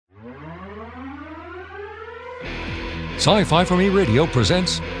Sci-Fi For Me Radio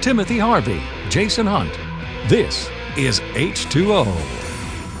presents Timothy Harvey, Jason Hunt. This is H2O.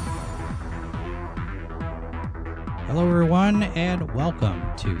 Hello, everyone, and welcome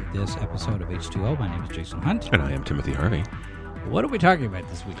to this episode of H2O. My name is Jason Hunt. And I am Timothy Harvey. What are we talking about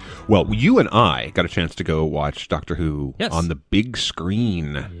this week? Well, you and I got a chance to go watch Doctor Who Yes. on the big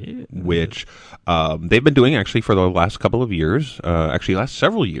screen, which they've been doing actually for the last couple of years, last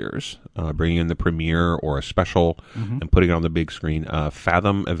several years, bringing in the premiere or a special and putting it on the big screen.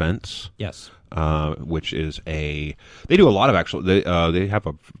 Fathom Events. Yes. Which is they do a lot of they have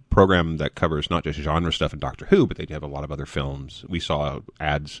a program that covers not just genre stuff in Doctor Who, but they have a lot of other films. We saw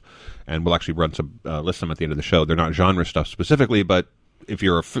ads, and we'll actually run some list them at the end of the show. They're not genre stuff specifically, but if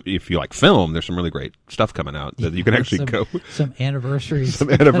you like film, there's some really great stuff coming out that you can actually go. Some anniversaries. Some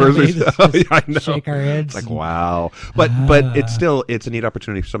anniversaries. Yeah, I know. Shake our heads. It's like, wow. But it's a neat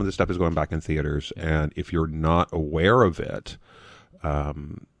opportunity. Some of this stuff is going back in theaters, and if you're not aware of it, a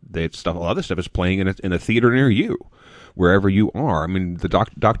lot of this stuff is playing in a theater near you, wherever you are. I mean, the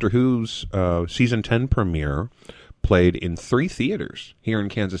Doctor Who's season 10 premiere played in 3 theaters here in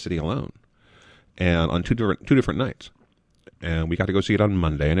Kansas City alone, and on two different nights. And we got to go see it on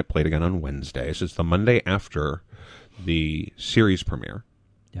Monday, and it played again on Wednesday. So it's the Monday after the series premiere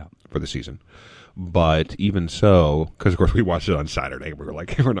for the season. But even so, because of course we watched it on Saturday, we were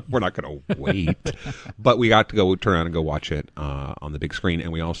like, we're not going to wait. But we got to go turn around and go watch it on the big screen,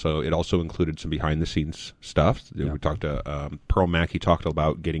 and it also included some behind the scenes stuff. We talked to Pearl Mackie talked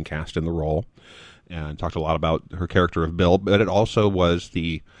about getting cast in the role, and talked a lot about her character of Bill. But it also was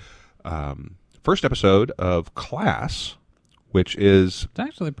the first episode of Class, which is It's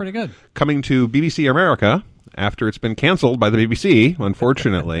actually pretty good. coming to BBC America after it's been canceled by the BBC,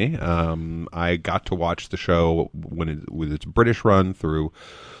 unfortunately. I got to watch the show with its British run through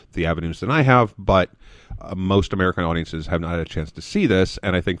the avenues that I have, but most American audiences have not had a chance to see this,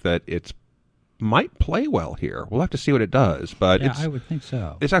 and I think that it might play well here. We'll have to see what it does, but I would think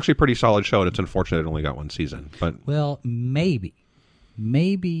so. It's actually a pretty solid show, and it's unfortunate it only got one season. But Well, maybe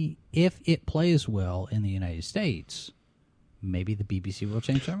if it plays well in the United States, maybe the BBC will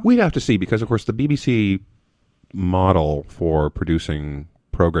change their mind. we'd have to see, because, of course, the BBC model for producing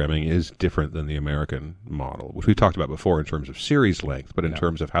programming is different than the American model, which we talked about before in terms of series length, but in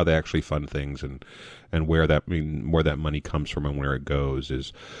terms of how they actually fund things and where that money comes from and where it goes.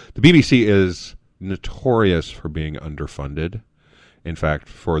 Is the BBC is notorious for being underfunded. In fact,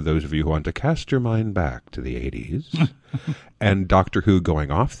 for those of you who want to cast your mind back to the 80s and Doctor Who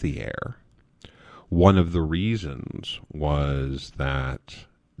going off the air, one of the reasons was that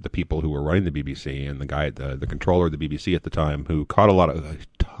the people who were running the BBC and the controller of the BBC at the time, who caught a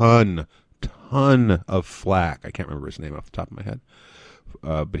ton of flack. I can't remember his name off the top of my head.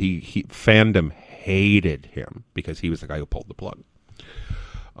 But he fandom hated him because he was the guy who pulled the plug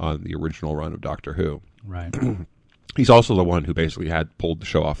on the original run of Doctor Who. Right. He's also the one who basically had pulled the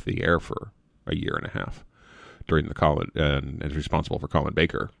show off the air for a year and a half during the Colin, and is responsible for Colin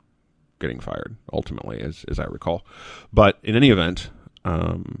Baker getting fired ultimately, as I recall. But in any event,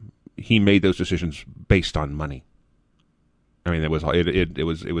 he made those decisions based on money. I mean, they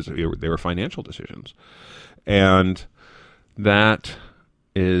were financial decisions, and that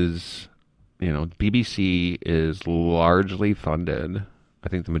is, BBC is largely funded. I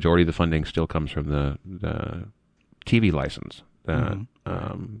think the majority of the funding still comes from the TV license, the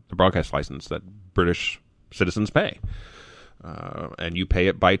broadcast license that British citizens pay, and you pay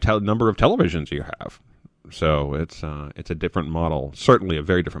it by number of televisions you have. So it's a different model, certainly a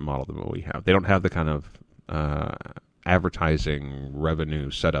very different model than what we have. They don't have the kind of advertising revenue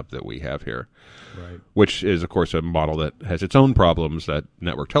setup that we have here, Right. which is, of course, a model that has its own problems that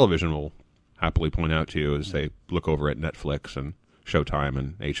network television will happily point out to you as they look over at Netflix and Showtime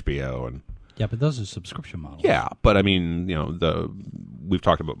and HBO and. Yeah, but those are subscription models. Yeah, but I mean, we've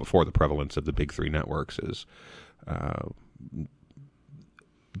talked about before, the prevalence of the big 3 networks is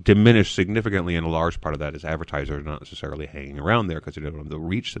diminished significantly, and a large part of that is advertisers are not necessarily hanging around there because they don't have the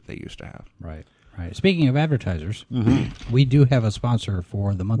reach that they used to have. Right. Speaking of advertisers, we do have a sponsor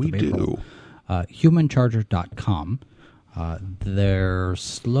for the month of April. HumanCharger.com. Their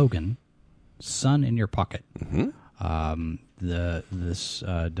slogan, "Sun in your pocket." This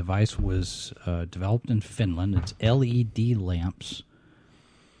device was developed in Finland. It's LED lamps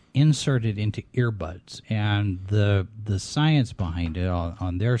inserted into earbuds, and the science behind it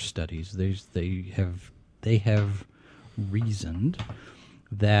on their studies, they have reasoned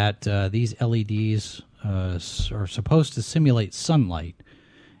that these LEDs are supposed to simulate sunlight,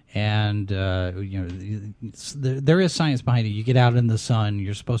 And there is science behind it. You get out in the sun.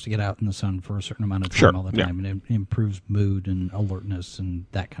 You're supposed to get out in the sun for a certain amount of time all the time, and it improves mood and alertness and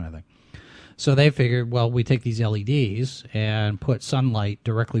that kind of thing. So they figured, well, we take these LEDs and put sunlight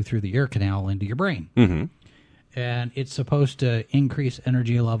directly through the ear canal into your brain. Mm-hmm. And it's supposed to increase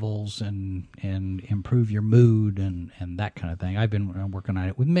energy levels and improve your mood and that kind of thing. I've been working on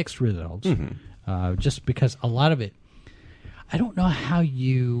it with mixed results, just because a lot of it, I don't know how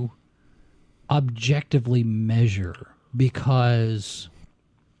you objectively measure, because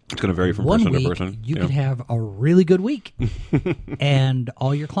it's going to vary from one person week to person. You could have a really good week, and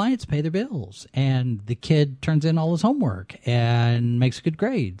all your clients pay their bills, and the kid turns in all his homework and makes good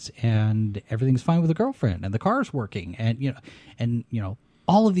grades, and everything's fine with the girlfriend, and the car's working, and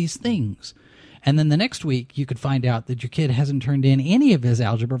all of these things. And then the next week, you could find out that your kid hasn't turned in any of his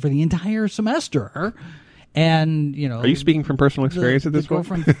algebra for the entire semester. And, Are you speaking from personal experience at this point?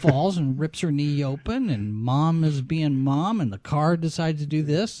 The girlfriend falls and rips her knee open, and mom is being mom, and the car decides to do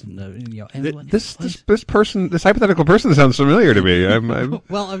this. And this hypothetical person sounds familiar to me.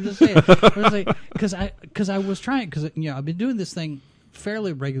 Well, I'm just saying, because I was trying, because I've been doing this thing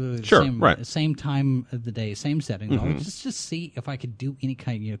fairly regularly, same time of the day, same setting, just to see if I could do any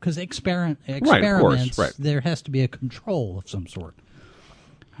kind, because experiments, there has to be a control of some sort.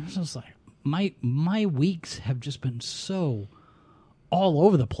 I was just like, my weeks have just been so all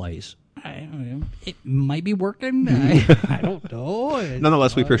over the place. It might be working. I don't know.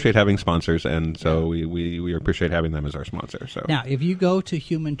 Nonetheless, we appreciate having sponsors, and so we appreciate having them as our sponsor. So now, if you go to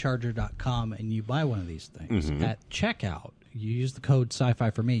humancharger.com and you buy one of these things, at checkout, you use the code sci-fi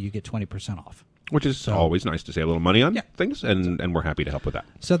for me, you get 20% off. Which is always nice to save a little money on things, and we're happy to help with that.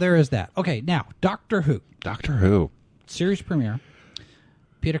 So there is that. Okay, now, Doctor Who. Doctor Who. Series premiere.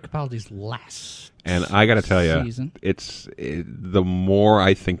 Peter Capaldi's last And I got to tell you, season. The more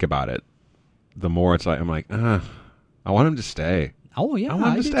I think about it, the more it's like, I'm like, I want him to stay. Oh, yeah, I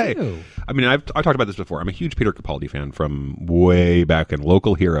want him to stay. Too. I mean, I've talked about this before. I'm a huge Peter Capaldi fan from way back in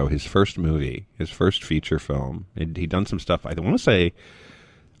Local Hero, his first movie, his first feature film. He'd done some stuff. I want to say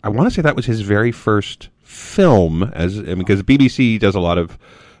that was his very first film, because BBC does a lot of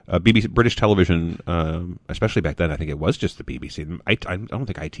BBC British television, especially back then. I think it was just the BBC. I don't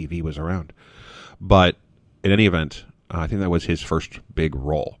think ITV was around, but in any event, I think that was his first big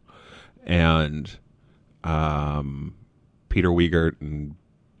role, and Peter Wiegert and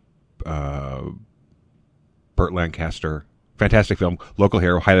Burt Lancaster, fantastic film. Local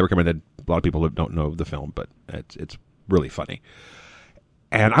Hero, highly recommended. A lot of people don't know the film, but it's really funny.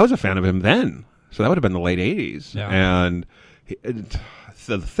 And I was a fan of him then, so that would have been the late 80s. Yeah. And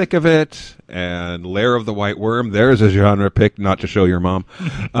the thick of it, and Lair of the White Worm, there's a genre pick not to show your mom.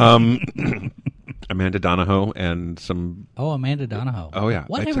 Amanda Donohoe and some... Oh, Amanda Donohoe. Oh, yeah.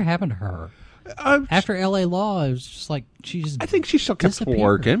 Whatever happened to her? After L.A. Law, it was just like I think she still kept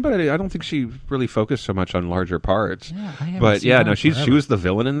working, but I don't think she really focused so much on larger parts. Yeah, I haven't seen her she forever. was the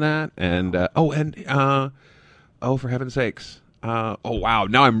villain in that, and for heaven's sakes, oh wow,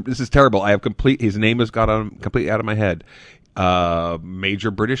 this is terrible. I have his name has got completely out of my head.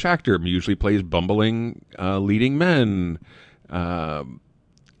 Major British actor, usually plays bumbling leading men.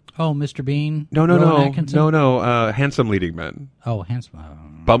 Mr. Bean. No. Handsome leading men. Oh, handsome.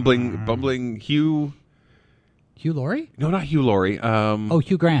 Bumbling Hugh. Hugh Laurie? No, not Hugh Laurie.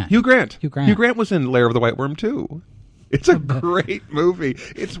 Hugh Grant. Hugh Grant. Hugh Grant. Hugh Grant was in Lair of the White Worm too. It's a great movie.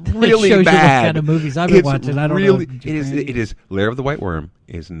 It's really shows bad. You the kind of movies I've been watching. I don't know. It is. Lair of the White Worm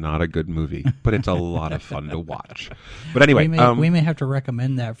is not a good movie, but it's a lot of fun to watch. But anyway, we may have to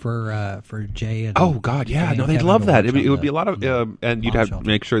recommend that for Jay. And oh God, yeah, no, they'd love that. It would be a lot of, and you'd have to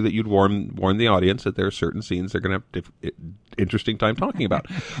make sure that you'd warn the audience that there are certain scenes they're going to have interesting time talking about.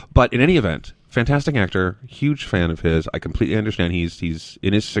 But in any event, fantastic actor, huge fan of his. I completely understand he's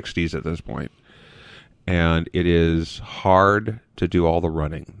in his 60s at this point. And it is hard to do all the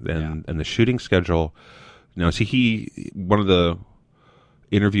running and the shooting schedule. Now, one of the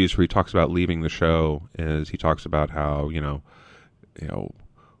interviews where he talks about leaving the show is he talks about how,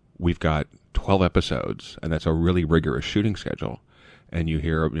 we've got 12 episodes and that's a really rigorous shooting schedule. And you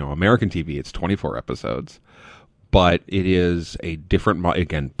hear, American TV, it's 24 episodes, but it is a different,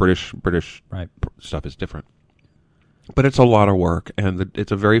 again, British stuff is different. But it's a lot of work, and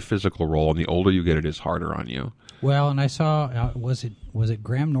it's a very physical role, and the older you get, it is harder on you. Well, and I saw was it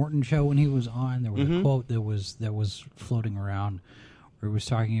Graham Norton show when he was on? There was a quote that was floating around where he was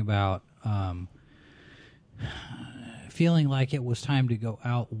talking about feeling like it was time to go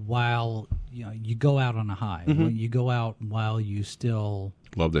out while you go out on a high. When you go out while you still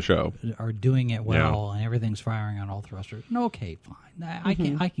love the show, are doing it well, and everything's firing on all thrusters. And okay, fine,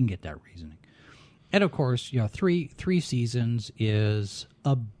 I can get that reasoning. And of course, three seasons is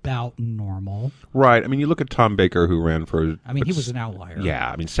about normal. Right. I mean, you look at Tom Baker, who ran for. I mean, he was an outlier. Yeah.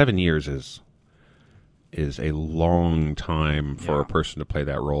 I mean, 7 years is a long time for a person to play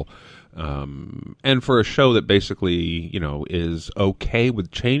that role. And for a show that basically, is okay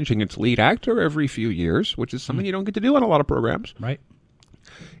with changing its lead actor every few years, which is something you don't get to do on a lot of programs. Right.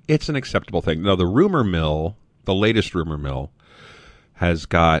 It's an acceptable thing. Now, the rumor mill, the latest rumor mill, has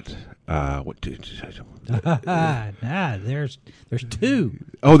got there's two.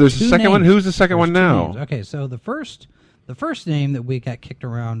 Oh, there's a second names. one. Who's the second one now? Names. Okay, so the first name that we got kicked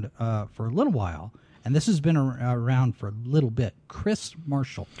around for a little while. And this has been around for a little bit. Chris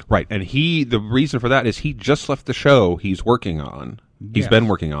Marshall. Right, and the reason for that is he just left the show he's working on. He's been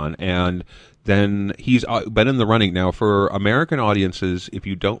working on, and then he's been in the running now for American audiences. If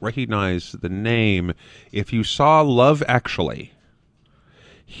you don't recognize the name, if you saw Love Actually,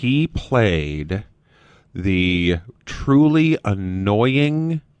 he played the truly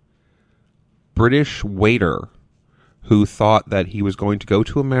annoying British waiter who thought that he was going to go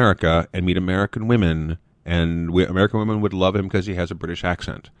to America and meet American women, and American women would love him because he has a British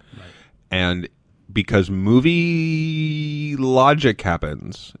accent. Right. And because movie logic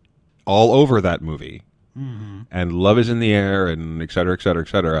happens all over that movie, and love is in the air, and et cetera, et cetera, et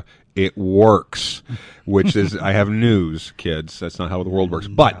cetera, it works, which is, I have news, kids. That's not how the world works.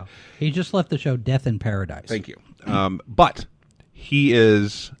 But no. He just left the show Death in Paradise. Thank you. But he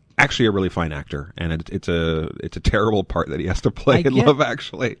is actually a really fine actor, and it's a terrible part that he has to play in Love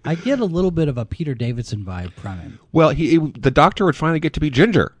Actually. I get a little bit of a Peter Davidson vibe from him. Well, the doctor would finally get to be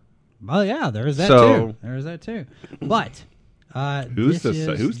Ginger. Well, yeah, there's that too. There's that too. But who's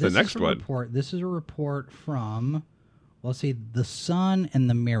the next one? This is a report from, let's see, The Sun and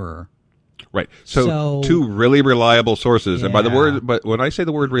The Mirror. Right. So two really reliable sources, and but when I say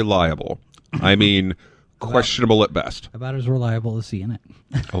the word reliable, I mean questionable at best. About as reliable as CNN.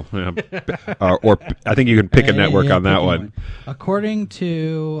 Oh, yeah. Or I think you can pick a network on that one. According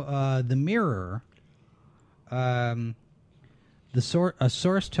to The Mirror, a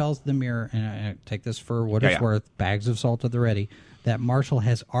source tells The Mirror, and I take this for what it's worth, bags of salt at the ready, that Marshall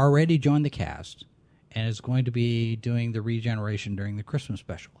has already joined the cast and is going to be doing the regeneration during the Christmas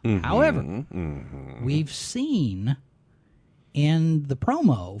special. However, we've seen in the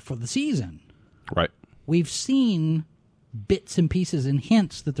promo for the season, right? We've seen bits and pieces and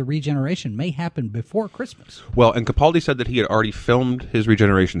hints that the regeneration may happen before Christmas. Well, and Capaldi said that he had already filmed his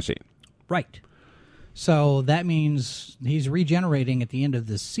regeneration scene. Right. So that means he's regenerating at the end of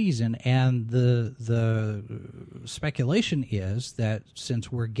this season, and the speculation is that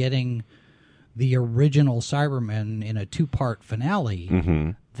since we're getting the original Cybermen in a 2-part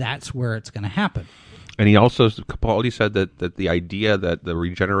finale, that's where it's going to happen. And he also, Capaldi said that the idea that the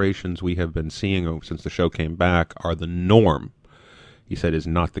regenerations we have been seeing since the show came back are the norm, he said, is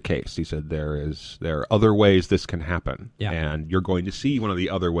not the case. He said there are other ways this can happen, and you're going to see one of the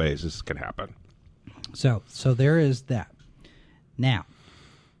other ways this can happen. So there is that. Now,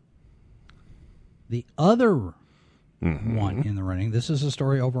 the other one in the running, this is a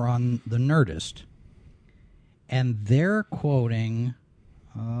story over on the Nerdist, and they're quoting...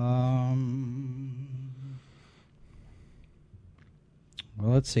 well,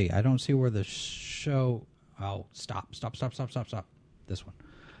 let's see. I don't see where the show... Oh, stop. This one.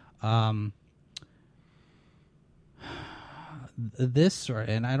 And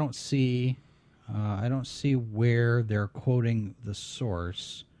I don't see where they're quoting the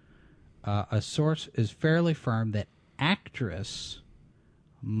source. A source is fairly firm that actress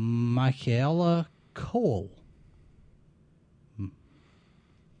Michaela Cole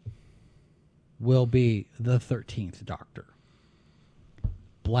will be the 13th Doctor.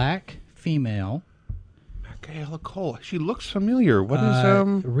 Black, female. Michaela Cole. She looks familiar. What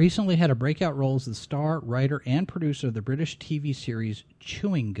is recently had a breakout role as the star, writer, and producer of the British TV series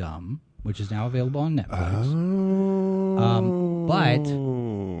Chewing Gum, which is now available on Netflix.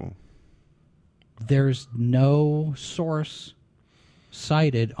 But there's no source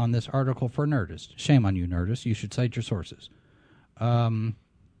cited on this article for Nerdist. Shame on you, Nerdist. You should cite your sources.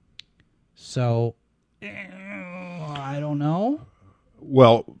 So, I don't know.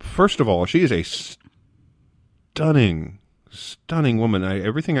 Well, first of all, she is a stunning woman.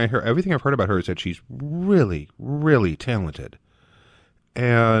 Everything I've heard about her is that she's really, really talented,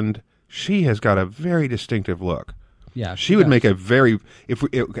 and she has got a very distinctive look. Yeah, she would make a very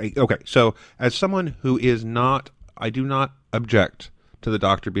okay. So, as someone who is not, I do not object to the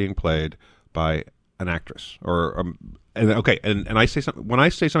Doctor being played by an actress, or and I say something when I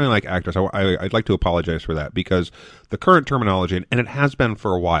say something like actress, I'd like to apologize for that, because the current terminology, and it has been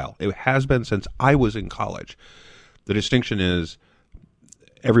for a while, it has been since I was in college. The distinction is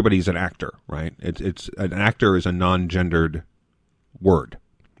everybody's an actor, right? It's an actor is a non-gendered word,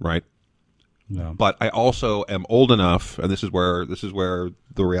 right? No. But I also am old enough, and this is where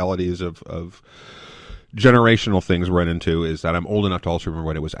the realities of generational things run into, is that I'm old enough to also remember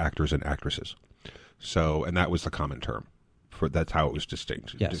when it was actors and actresses. So, and that was the common term that's how it was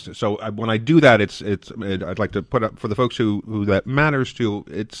distinct. Yes. So when I do that, I'd like to put up for the folks who that matters to.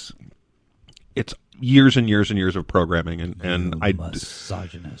 It's years and years and years of programming, and I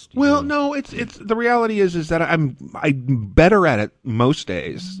misogynist. Well, no, it's the reality is that I'm better at it most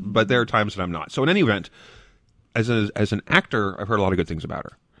days, but there are times that I'm not. So in any event, as an actor, I've heard a lot of good things about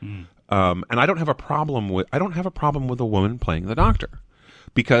her. And I don't have a problem with a woman playing the Doctor,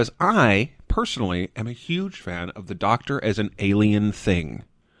 because I personally am a huge fan of the Doctor as an alien thing,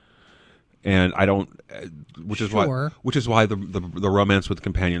 and I don't, which is why the romance with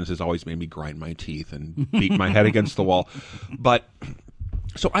companions has always made me grind my teeth and beat my head against the wall. But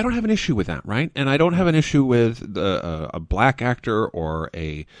so I don't have an issue with that, right? And I don't have an issue with a black actor or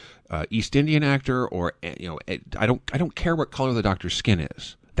a East Indian actor, or I don't care what color the Doctor's skin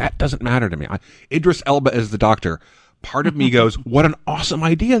is. That doesn't matter to me. Idris Elba as the Doctor, part of me goes, what an awesome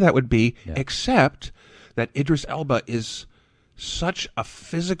idea that would be, except that Idris Elba is such a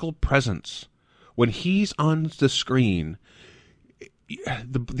physical presence. When he's on the screen,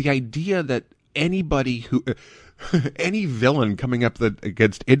 the idea that any villain coming up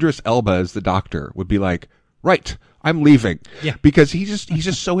against Idris Elba as the Doctor would be like, right, I'm leaving. Yeah. Because he's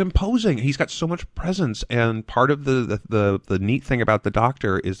just so imposing. He's got so much presence, and part of the neat thing about the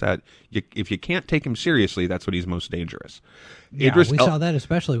Doctor is that if you can't take him seriously, that's when he's most dangerous. Yeah, we saw that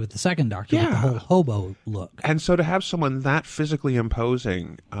especially with the second Doctor, with the whole hobo look. And so to have someone that physically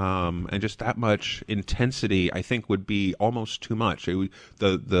imposing, and just that much intensity, I think would be almost too much.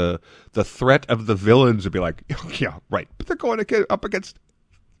 The threat of the villains would be like, yeah, right, but they're going up against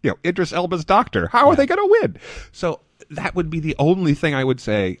Idris Elba's Doctor. How are they going to win? So that would be the only thing I would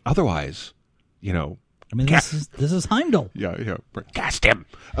say. Otherwise, I mean, this is Heimdall. Yeah, cast him.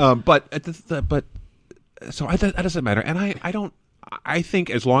 But so that doesn't matter. And I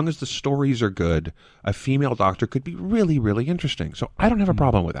think as long as the stories are good, a female Doctor could be really, really interesting. So I don't have a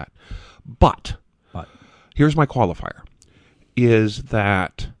problem with that. But here's my qualifier: is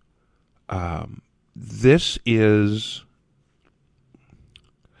that this is.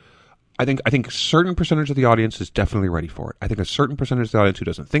 I think a certain percentage of the audience is definitely ready for it. I think a certain percentage of the audience who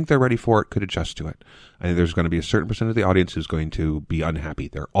doesn't think they're ready for it could adjust to it. I think there's going to be a certain percentage of the audience who's going to be unhappy.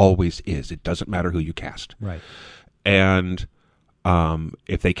 There always is. It doesn't matter who you cast. Right. And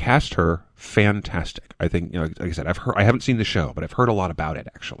if they cast her, fantastic. I think, like I said, I haven't seen the show, but I've heard a lot about it,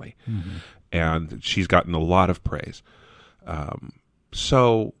 actually. Mm-hmm. And she's gotten a lot of praise.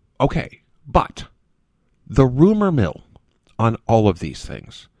 So, okay. But the rumor mill on all of these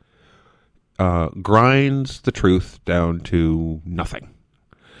things grinds the truth down to nothing.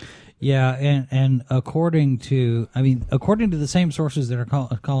 Yeah, and according to the same sources that are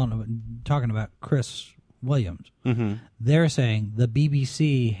talking about Chris Williams, mm-hmm. they're saying the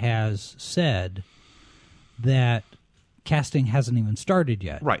BBC has said that casting hasn't even started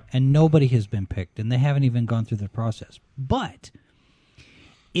yet, right? And nobody has been picked, and they haven't even gone through the process. But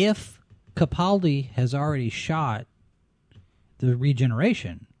if Capaldi has already shot the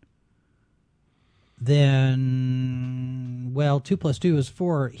regeneration, then, 2 + 2 is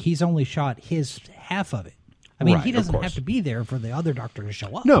 4. He's only shot his half of it. I mean, he doesn't have to be there for the other Doctor to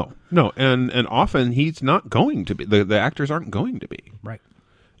show up. No, and often he's not going to be. The actors aren't going to be. Right.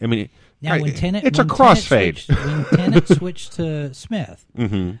 I mean, now when Tennant, it's a crossfade. When Tennant switched to Smith,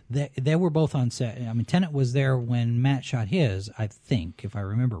 mm-hmm. they were both on set. I mean, Tennant was there when Matt shot his, I think, if I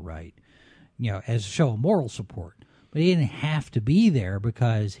remember right, as a show of moral support. But he didn't have to be there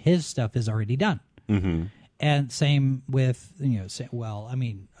because his stuff is already done. Mm-hmm. And same with,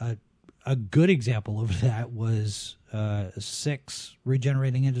 a good example of that was 6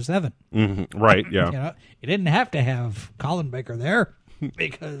 regenerating into 7. Mm-hmm. Right, yeah. You didn't have to have Colin Baker there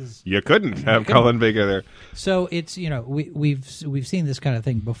because you couldn't have Colin Baker there. So it's we've seen this kind of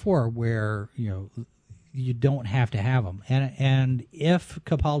thing before where you don't have to have them, and if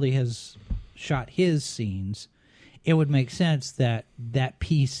Capaldi has shot his scenes, it would make sense that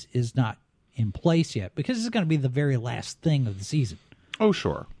piece is not in place yet because it's going to be the very last thing of the season. Oh,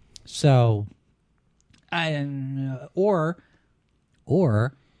 sure. So, or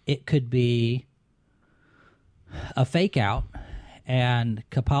it could be a fake out, and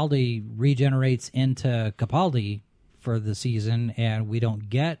Capaldi regenerates into Capaldi for the season, and we don't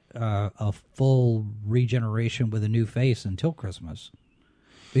get a full regeneration with a new face until Christmas.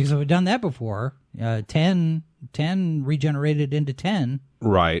 Because we've done that before. 10 regenerated into 10.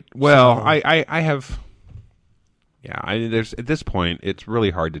 Right. Well, So- I have... Yeah, there's at this point, it's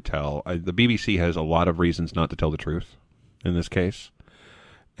really hard to tell. The BBC has a lot of reasons not to tell the truth in this case.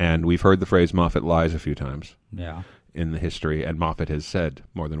 And we've heard the phrase Moffat lies a few times Yeah. in the history, and Moffat has said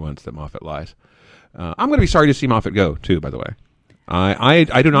more than once that Moffat lies. I'm going to be sorry to see Moffat go, too, by the way.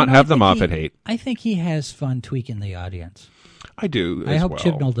 I do not have the Moffat hate. I think he has fun tweaking the audience. I do, I as hope well.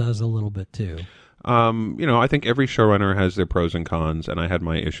 Chibnall does a little bit, too. I think every showrunner has their pros and cons, and I had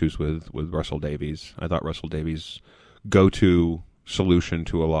my issues with Russell Davies. I thought Russell Davies' go-to solution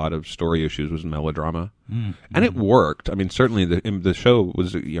to a lot of story issues was melodrama, and it worked. I mean, certainly the show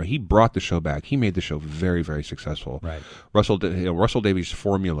was. He brought the show back. He made the show very, very successful. Right. Russell Davies'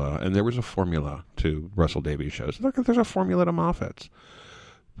 formula, and there was a formula to Russell Davies shows. Look, there's a formula to Moffat's.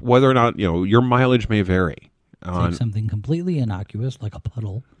 Whether or not your mileage may vary. Take something completely innocuous, like a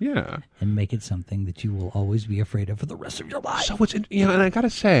puddle, and make it something that you will always be afraid of for the rest of your life. So and I gotta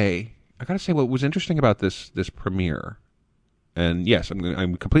say, what was interesting about this premiere, and yes,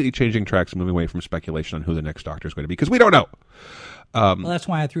 I'm completely changing tracks and moving away from speculation on who the next Doctor is going to be because we don't know. Well, that's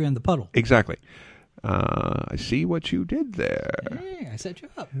why I threw in the puddle. Exactly. I see what you did there. Hey, I set you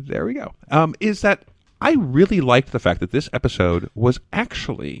up. There we go. Is that I really liked the fact that this episode was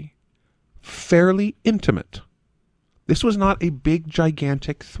actually fairly intimate. This was not a big,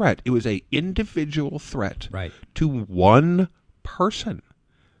 gigantic threat. It was an individual threat to one person.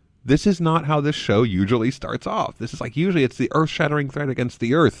 This is not how this show usually starts off. This is usually it's the earth-shattering threat against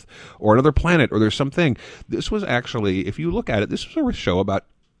the Earth or another planet or there's something. This was actually, if you look at it, this was a show about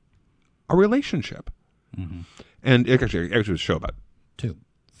a relationship. Mm-hmm. And actually, it was a show about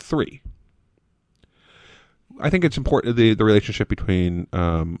 3. I think it's important, the relationship between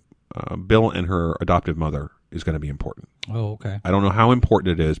Bill and her adoptive mother is going to be important. Oh, okay. I don't know how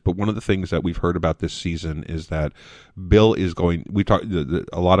important it is, but one of the things that we've heard about this season is that Bill is going. We talked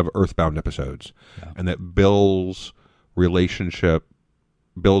a lot of Earthbound episodes, and that Bill's relationship,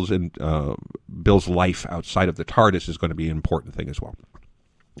 Bill's life outside of the TARDIS is going to be an important thing as well.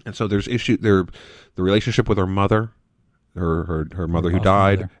 And so there's the relationship with her mother, her mother who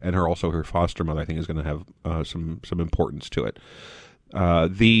died, and her foster mother. I think is going to have some importance to it.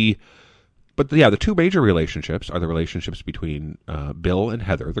 The two major relationships are the relationships between Bill and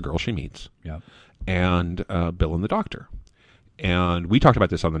Heather, the girl she meets, and Bill and the Doctor. And we talked about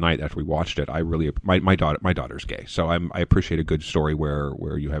this on the night after we watched it. I really my daughter's gay, so I appreciate a good story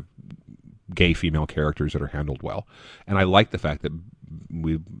where you have gay female characters that are handled well. And I like the fact that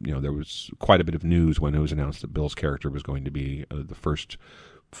there was quite a bit of news when it was announced that Bill's character was going to be the first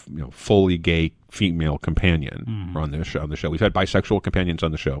fully gay female companion on the show. We've had bisexual companions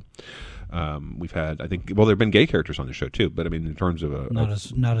on the show. We've had, I think, there have been gay characters on the show too, but I mean, in terms of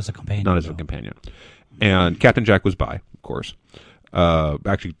not as a companion. And Captain Jack was bi, of course.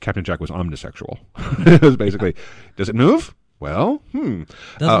 Actually, Captain Jack was omnisexual. It was basically, does it move? Well,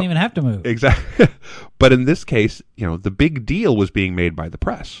 doesn't even have to move. Exactly. But in this case, the big deal was being made by the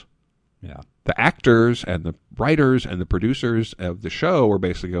press. Yeah. The actors and the writers and the producers of the show were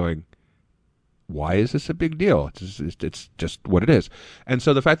basically going, why is this a big deal? It's just what it is. And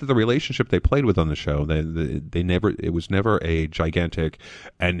so the fact that the relationship they played with on the show, it was never a gigantic,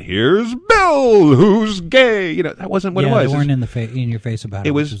 and here's Bill, who's gay. That wasn't what it was. They weren't in your face about it.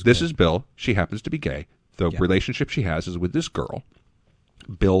 It was, this is Bill. She happens to be gay. The relationship she has is with this girl.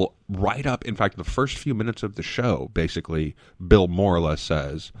 Bill, right up, in fact, the first few minutes of the show, basically, Bill more or less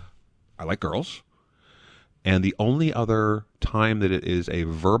says, I like girls. And the only other time that it is a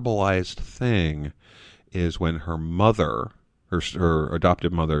verbalized thing is when her mother, her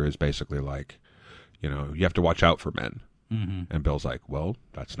adoptive mother, is basically like, you have to watch out for men. Mm-hmm. And Bill's like, well,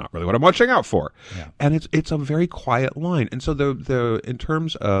 that's not really what I'm watching out for. Yeah. And it's a very quiet line. And so in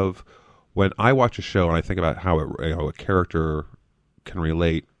terms of when I watch a show and I think about how a character can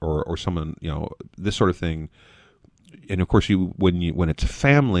relate or someone, this sort of thing. And of course, when it's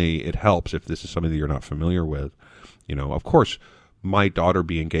family, it helps if this is something that you're not familiar with. Of course, my daughter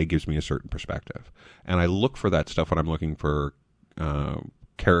being gay gives me a certain perspective, and I look for that stuff when I'm looking for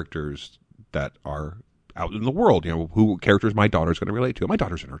characters that are out in the world. Who characters my daughter's going to relate to. My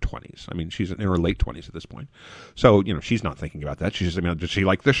daughter's in her 20s. I mean, she's in her late 20s at this point, so she's not thinking about that. She's just, does she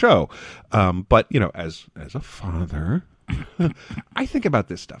like the show? But as a father, I think about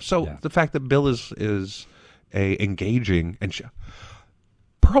this stuff. So the fact that Bill is engaging, and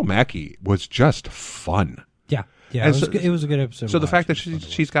Pearl Mackie was just fun. Yeah. Yeah, And it was a good episode. So to the fact that watch.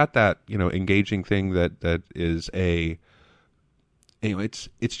 she's got that, engaging thing that is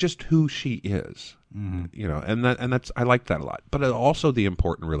it's just who she is, and that's I like that a lot. But also the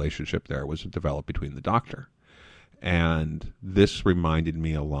important relationship there was developed between the Doctor, and this reminded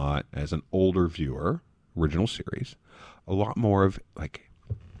me a lot as an older viewer, original series, a lot more of like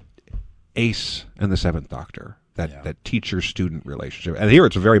Ace and the Seventh Doctor. That teacher-student relationship, and here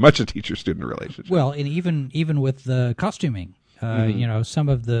it's very much a teacher-student relationship. Well, and even with the costuming, some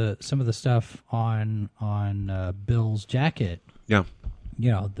of the stuff on Bill's jacket, yeah,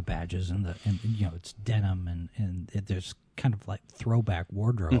 the badges and it's denim and there's kind of like throwback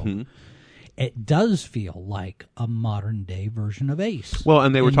wardrobe. It does feel like a modern day version of Ace. Well,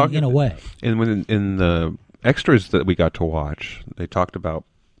 and they were talking in a way, and when in the extras that we got to watch, they talked about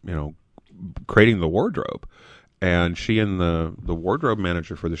creating the wardrobe. And she and the wardrobe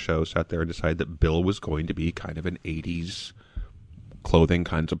manager for the show sat there and decided that Bill was going to be kind of an 80s clothing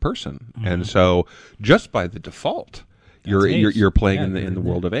kinds of person. And so just by the default, you're playing in the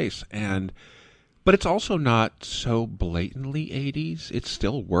world of Ace. But it's also not so blatantly 80s. It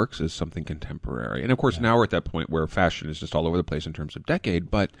still works as something contemporary. And of course now we're at that point where fashion is just all over the place in terms of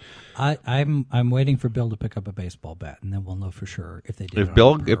decade, but I'm waiting for Bill to pick up a baseball bat, and then we'll know for sure if they did.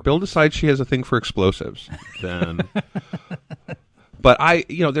 If Bill decides she has a thing for explosives, then. But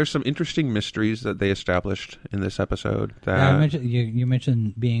there's some interesting mysteries that they established in this episode. That you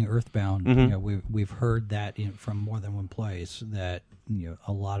mentioned being earthbound. We've heard that from more than one place that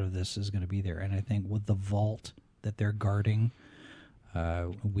a lot of this is going to be there, and I think with the vault that they're guarding,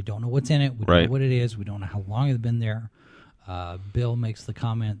 we don't know what's in it. We don't know what it is. We don't know how long it's been there. Bill makes the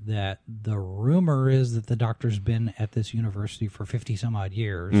comment that the rumor is that the Doctor's been at this university for 50 some odd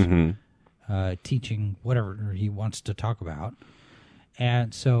years, teaching whatever he wants to talk about.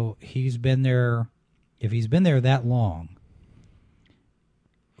 And so he's been there. If he's been there that long,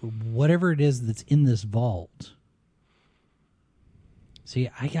 whatever it is that's in this vault. See,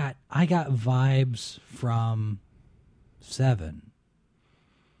 I got vibes from Seven,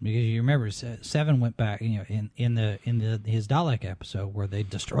 because you remember Seven went back, in his Dalek episode where they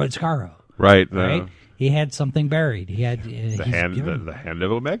destroyed Skaro. Right. He had something buried. He had the hand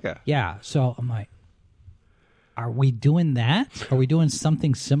of Omega. Yeah. So I'm like, are we doing that? Are we doing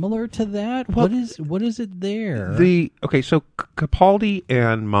something similar to that? Well, what is it there? So Capaldi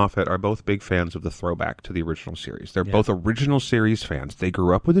and Moffat are both big fans of the throwback to the original series. They're both original series fans. They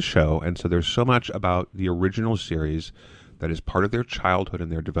grew up with the show, and so there's so much about the original series that is part of their childhood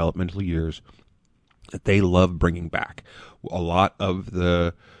and their developmental years that they love bringing back. A lot of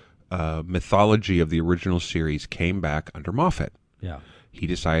the mythology of the original series came back under Moffat. Yeah. He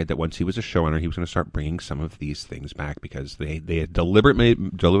decided that once he was a showrunner, he was going to start bringing some of these things back because they had deliberately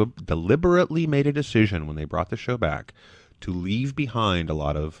made a decision when they brought the show back to leave behind a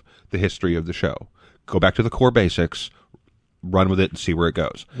lot of the history of the show. Go back to the core basics, run with it, and see where it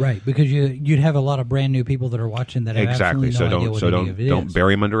goes. Right, because you'd have a lot of brand new people that are watching that have absolutely no idea what any of it is. Don't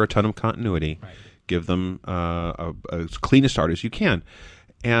bury them under a ton of continuity. Right. Give them as clean a start as you can.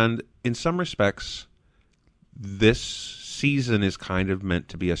 And in some respects, this season is kind of meant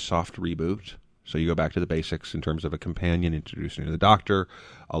to be a soft reboot. So you go back to the basics in terms of a companion introducing the Doctor.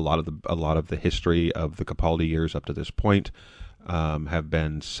 A lot of the history of the Capaldi years up to this point have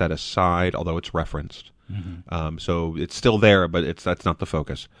been set aside, although it's referenced. So it's still there, but that's not the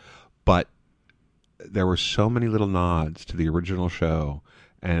focus. But there were so many little nods to the original show,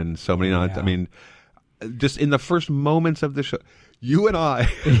 and so many nods. I mean, just in the first moments of the show, you and I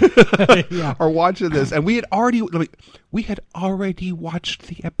are watching this, and we had already watched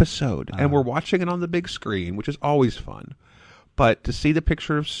the episode, and we're watching it on the big screen, which is always fun. But to see the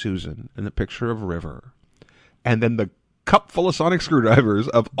picture of Susan and the picture of River, and then the cup full of sonic screwdrivers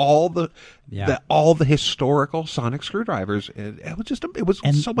of all the historical sonic screwdrivers, it was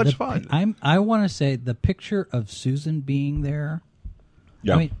so much fun. I want to say the picture of Susan being there.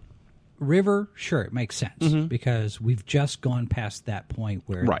 Yeah. I mean, River, sure, it makes sense because we've just gone past that point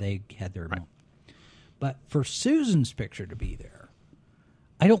where they had their moment. But for Susan's picture to be there,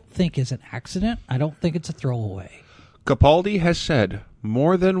 I don't think is an accident. I don't think it's a throwaway. Capaldi has said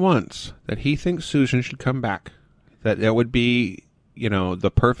more than once that he thinks Susan should come back. That would be,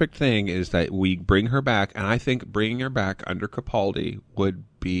 the perfect thing is that we bring her back, and I think bringing her back under Capaldi would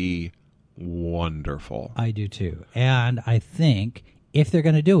be wonderful. I do too. And I think if they're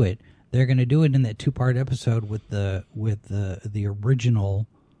going to do it, they're going to do it in that 2-part episode with the original.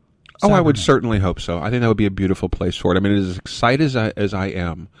 Oh, I would certainly hope so. I think that would be a beautiful place for it. I mean, as excited as I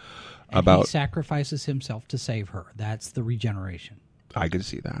am about, he sacrifices himself to save her. That's the regeneration. I could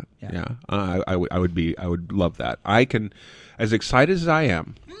see that. Yeah. Yeah, I would love that. I can, as excited as I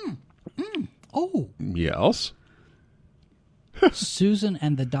am. Oh, Yes. Susan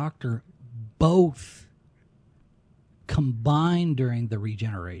and the Doctor both combine during the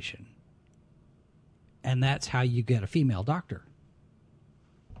regeneration, and that's how you get a female Doctor.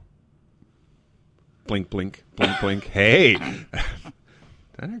 Blink, blink, blink, blink. Hey,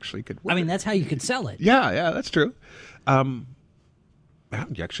 that actually could work. I mean, that's how you could sell it. Yeah, that's true. You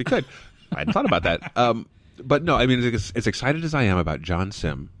actually could. I hadn't thought about that. But no, I mean, as excited as I am about John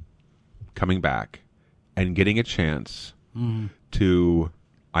Sim coming back and getting a chance to,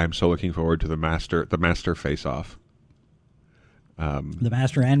 I'm so looking forward to the Master face-off. The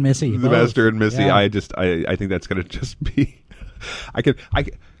Master and Missy. The Master and Missy. Yeah. I think that's going to just be.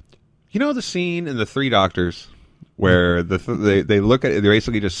 You know the scene in The Three Doctors where they look at, they're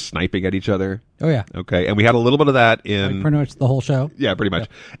basically just sniping at each other. Oh yeah. Okay, and we had a little bit of that in Like pretty much the whole show. Yeah, pretty much.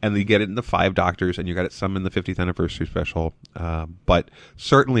 Yeah. And you get it in The Five Doctors, and you got it some in the 50th anniversary special. But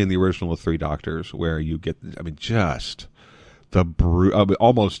certainly in the original Three Doctors, where you get, I mean, just the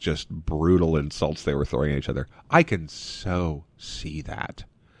almost just brutal insults they were throwing at each other. I can so see that.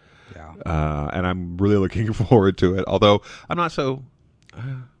 Yeah. And I'm really looking forward to it. Although I'm not so.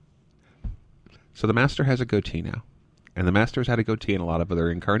 So the Master has a goatee now, and the Master's had a goatee in a lot of other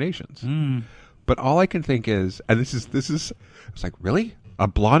incarnations. But all I can think is, and this is, it's like, really? A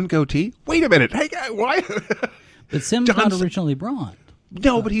blonde goatee? Wait a minute. Hey, why? But Sim's not originally blonde.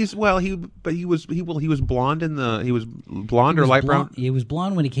 No, but he was blonde he was blonde or light brown. He was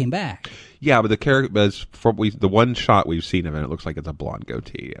blonde when he came back. Yeah, but the character, the one shot we've seen of it, it looks like it's a blonde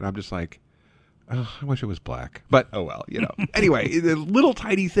goatee, and I'm just like, oh, I wish it was black. But oh well, you know. Anyway, the little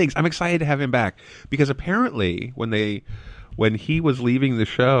tiny things. I'm excited to have him back because apparently when he was leaving the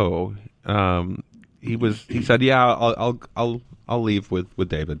show, he said, yeah, I'll leave with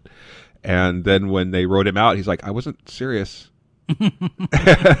David, and then when they wrote him out, he's like, I wasn't serious. And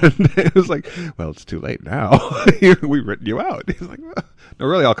it was like, well, it's too late now. We've written you out. He's like, no,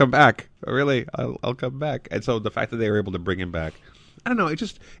 really, I'll come back. Really, I'll come back. And so the fact that they were able to bring him back, I don't know.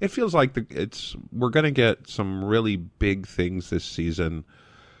 It feels like we're going to get some really big things this season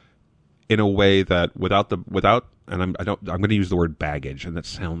in a way that without and I'm going to use the word baggage, and that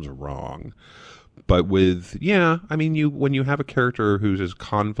sounds wrong. But I mean, when you have a character who's as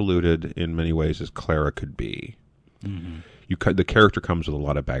convoluted in many ways as Clara could be, the character comes with a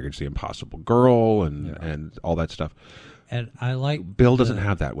lot of baggage. The impossible girl and all that stuff. And I like Bill doesn't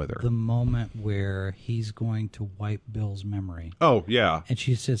have that with her. The moment where he's going to wipe Bill's memory. Oh yeah. And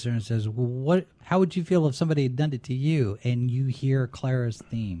she sits there and says, "Well, how would you feel if somebody had done it to you?" And you hear Clara's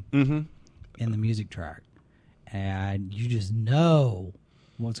theme in the music track, and you just know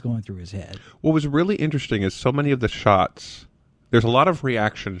what's going through his head. What was really interesting is so many of the shots. There's a lot of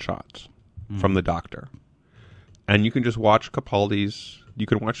reaction shots from the Doctor, and you can just watch Capaldi's. You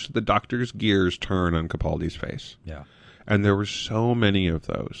can watch the Doctor's gears turn on Capaldi's face. Yeah. And there were so many of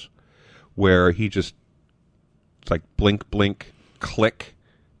those where he just, it's like blink, blink, click,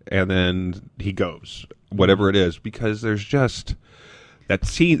 and then he goes, whatever it is, because there's just that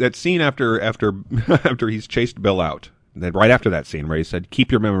scene after he's chased Bill out. And then right after that scene where he said,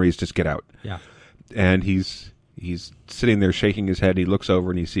 keep your memories, just get out. Yeah. And he's sitting there shaking his head. He looks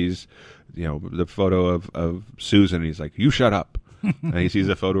over and he sees, the photo of Susan. And he's like, you shut up. And he sees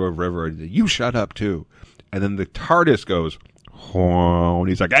a photo of River and he's like, you shut up too. And then the TARDIS goes, and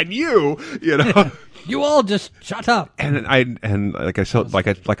he's like, and you you all just shut up. And like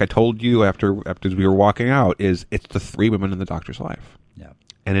I told you after we were walking out, it's the three women in the Doctor's life. Yeah.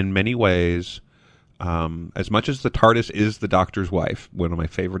 And in many ways, as much as the TARDIS is the Doctor's wife, one of my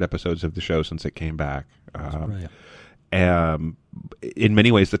favorite episodes of the show since it came back. In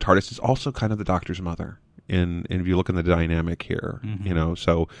many ways, the TARDIS is also kind of the Doctor's mother. And if you look in the dynamic here,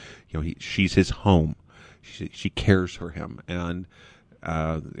 she's his home. She cares for him, and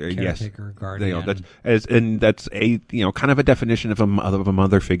caretaker, guardian. That's a kind of a definition of a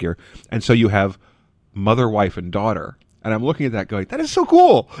mother figure. And so you have mother, wife, and daughter. And I'm looking at that, going, that is so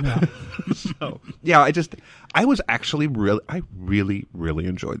cool. Yeah. So yeah, I was actually really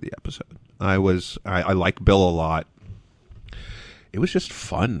enjoyed the episode. I like Bill a lot. It was just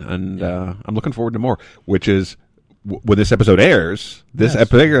fun, and I'm looking forward to more. Which is when this episode airs, this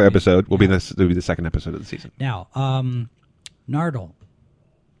particular episode will be the second episode of the season. Now, Nardole.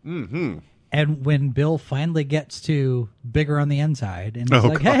 Mm-hmm. And when Bill finally gets to bigger on the inside, and he's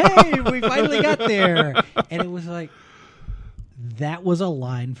like, "Hey, we finally got there," and it was like that was a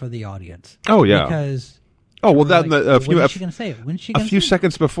line for the audience. Oh yeah, because Oh well, Like, a when is she going to say it? When is she a going to few say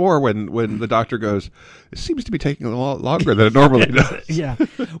seconds before when the doctor goes, it seems to be taking a lot longer than it normally does. it? Yeah.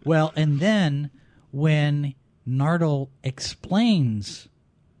 Well, and then when Nardole explains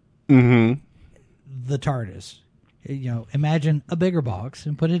Mm-hmm. the TARDIS, imagine a bigger box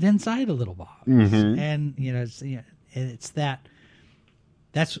and put it inside a little box, Mm-hmm. and it's that.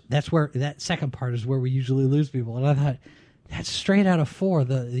 That's where that second part is where we usually lose people, and I thought that's straight out of 4.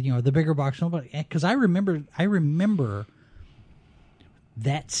 The bigger box, nobody, because I remember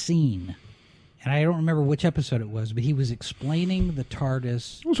that scene, and I don't remember which episode it was, but he was explaining the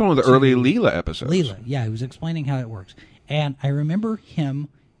TARDIS. It was one of the early Leela episodes. Leela, yeah, he was explaining how it works, and I remember him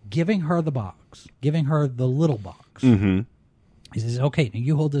giving her the box, giving her the little box. Mm-hmm. He says, "Okay, now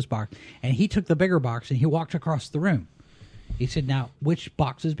you hold this box," and he took the bigger box and he walked across the room. He said, "Now, which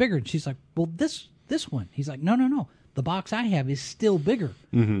box is bigger?" And she's like, "Well, this one." He's like, "No. The box I have is still bigger.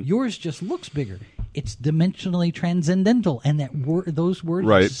 Mm-hmm. Yours just looks bigger. It's dimensionally transcendental." And those words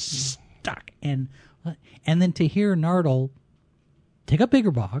Right. stuck. And then to hear Nardole take a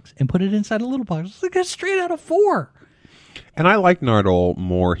bigger box and put it inside a little box, it's like that's straight out of 4. And I like Nardole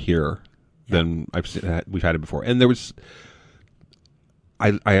more here than we've had it before. And there was,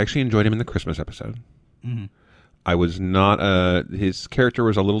 I actually enjoyed him in the Christmas episode. Mm-hmm. I was not his character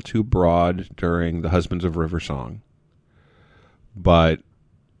was a little too broad during the Husbands of River Song, but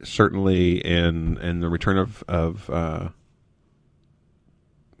certainly in the return of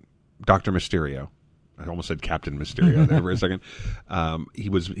Dr. Mysterio. I almost said Captain Mysterio there for a second. He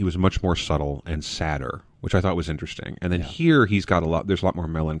was much more subtle and sadder, which I thought was interesting. And then here he's got there's a lot more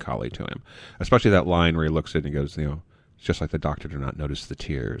melancholy to him, especially that line where he looks at it and he goes, it's just like the doctor did not notice the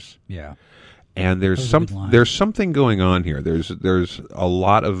tears. Yeah. And there's something going on here. There's a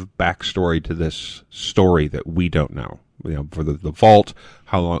lot of backstory to this story that we don't know. For the vault,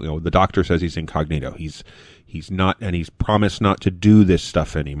 how long? The doctor says he's incognito. He's not, and he's promised not to do this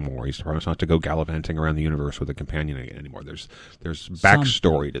stuff anymore. He's promised not to go gallivanting around the universe with a companion anymore. There's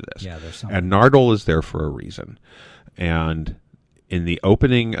backstory to this. Yeah, there's something. And Nardole is there for a reason. And in the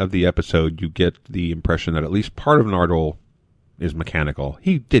opening of the episode, you get the impression that at least part of Nardole is mechanical.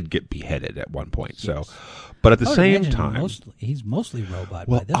 He did get beheaded at one point. Yes. So, but at the same time, he's mostly robot.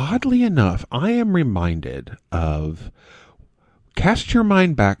 Well, by this oddly enough, I am reminded of. Cast your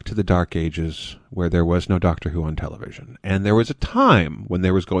mind back to the Dark Ages where there was no Doctor Who on television. And there was a time when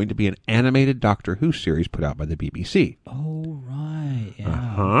there was going to be an animated Doctor Who series put out by the BBC. Oh, right. Yeah.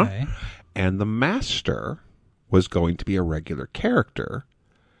 Uh-huh. Okay. And the Master was going to be a regular character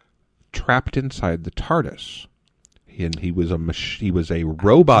trapped inside the TARDIS. And he was a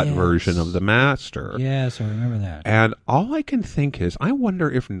robot version of the Master. Yes, I remember that. And all I can think is, I wonder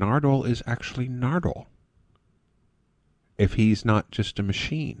if Nardole is actually Nardole. If he's not just a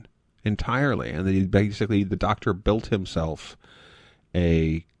machine entirely, and that basically the Doctor built himself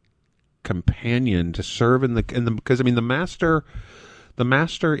a companion to serve in the because the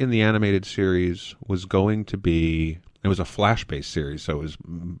Master in the animated series was going to be, it was a Flash-based series, so it was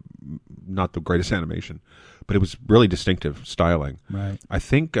not the greatest animation, but it was really distinctive styling. Right. I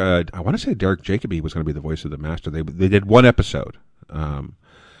think I want to say Derek Jacobi was going to be the voice of the Master. They did one episode.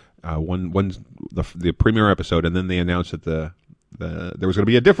 The premiere episode, and then they announced that there was going to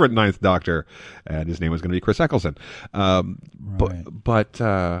be a different Ninth Doctor, and his name was going to be Chris Eccleston. Right. But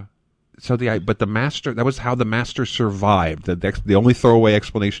the Master, that was how the Master survived. The only throwaway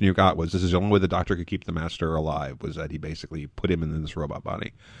explanation you got was this is the only way the Doctor could keep the Master alive, was that he basically put him in this robot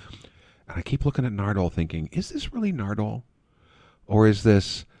body. And I keep looking at Nardole thinking, is this really Nardole, or is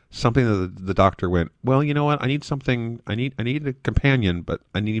this something that the Doctor went, well, you know what? I need something. I need a companion, but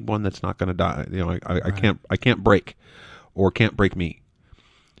I need one that's not going to die. I can't break, or can't break me.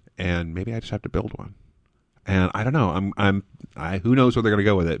 And maybe I just have to build one. And I don't know. Who knows where they're going to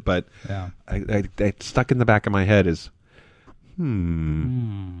go with it? But yeah. I stuck in the back of my head is,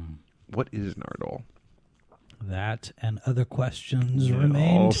 what is Nardole? That and other questions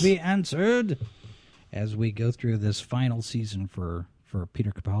remain to be answered as we go through this final season for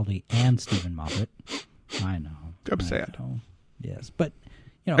Peter Capaldi and Stephen Moffat. I know. I'm sad. Yes, but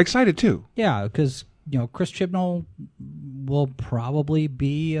excited too. Yeah, because Chris Chibnall will probably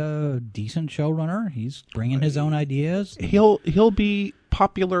be a decent showrunner. He's bringing his own ideas. He'll be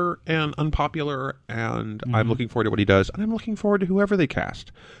popular and unpopular, and I'm looking forward to what he does, and I'm looking forward to whoever they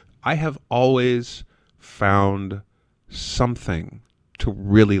cast. I have always found something to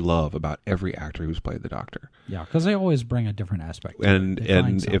really love about every actor who's played the Doctor. Yeah, because they always bring a different aspect. And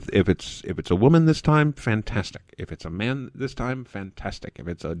if it's a woman this time, fantastic. If it's a man this time, fantastic. If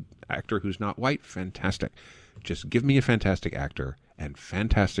it's an actor who's not white, fantastic. Just give me a fantastic actor and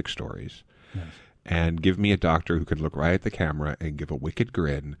fantastic stories. Yes. and give me a doctor who could look right at the camera and give a wicked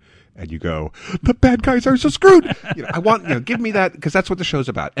grin, and you go, the bad guys are so screwed. I want, give me that, because that's what the show's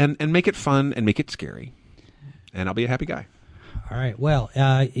about, and make it fun and make it scary, and I'll be a happy guy. All right. Well,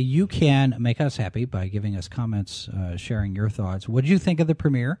 you can make us happy by giving us comments, sharing your thoughts. What did you think of the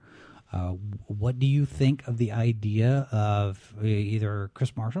premiere? What do you think of the idea of either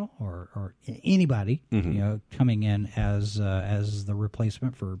Chris Marshall or anybody coming in as the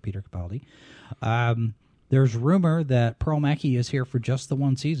replacement for Peter Capaldi? There's rumor that Pearl Mackie is here for just the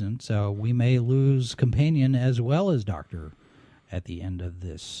one season, so we may lose Companion as well as Doctor at the end of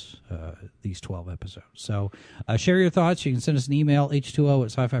these 12 episodes. So share your thoughts. You can send us an email,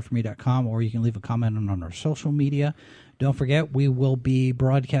 h2o@sci-fi4me.com, or you can leave a comment on our social media. Don't forget, we will be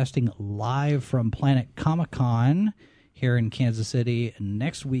broadcasting live from Planet Comic-Con here in Kansas City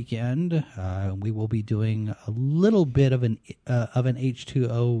next weekend. We will be doing a little bit of an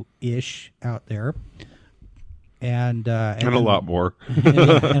H2O-ish out there. And a lot more.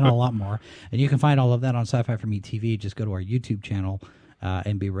 and a lot more. And you can find all of that on Sci-Fi For Me TV. Just go to our YouTube channel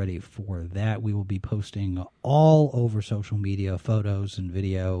and be ready for that. We will be posting all over social media, photos and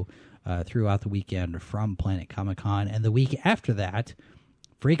video throughout the weekend from Planet Comic-Con. And the week after that,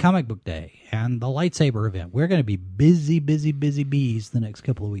 Free Comic Book Day and the lightsaber event. We're going to be busy bees the next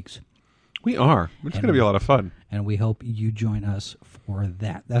couple of weeks. We are. It's going to be a lot of fun. And we hope you join us for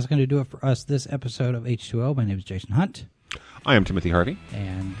that. That's going to do it for us this episode of H2O. My name is Jason Hunt. I am Timothy Harvey.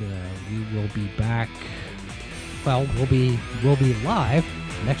 And we will be back. Well, we'll be live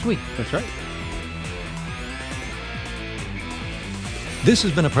next week. That's right. This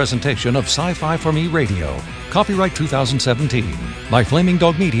has been a presentation of Sci-Fi For Me Radio. Copyright 2017 by Flaming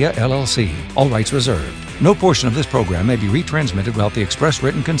Dog Media, LLC. All rights reserved. No portion of this program may be retransmitted without the express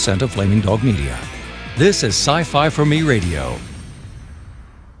written consent of Flaming Dog Media. This is Sci-Fi For Me Radio.